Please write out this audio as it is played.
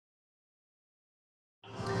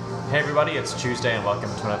Hey everybody, it's Tuesday and welcome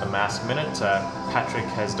to another Masc Minute. Patrick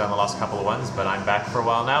has done the last couple of ones, but I'm back for a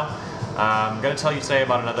while now. I'm going to tell you today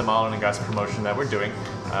about another Marlin & Gus promotion that we're doing.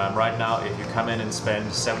 Right now, if you come in and spend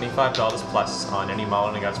 $75 plus on any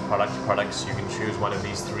Marlin & Gus products, you can choose one of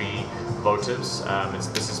these three votives.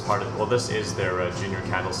 This is their junior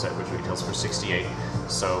candle set, which retails for $68.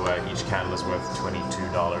 So each candle is worth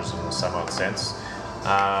 $22 and some odd cents.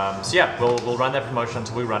 So yeah, we'll run that promotion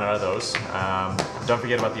until we run out of those. Don't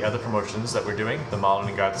forget about the other promotions that we're doing. The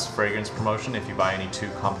Marlin & Gus fragrance promotion. If you buy any 2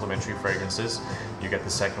 complimentary fragrances, you get the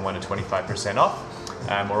second one at 25% off.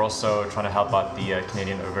 We're also trying to help out the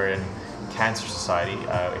Canadian Ovarian Cancer Society.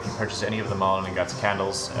 If you purchase any of the Marlin & Gus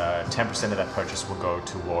candles, 10% of that purchase will go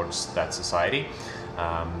towards that society.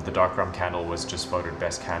 The Dark Rum candle was just voted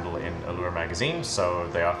best candle in Allure magazine, so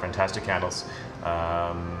they are fantastic candles.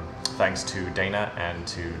 Thanks to Dana and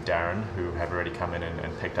to Darren, who have already come in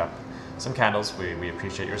and picked up some candles. We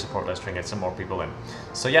appreciate your support. Let's try and get some more people in.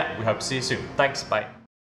 So yeah, we hope to see you soon. Thanks, bye.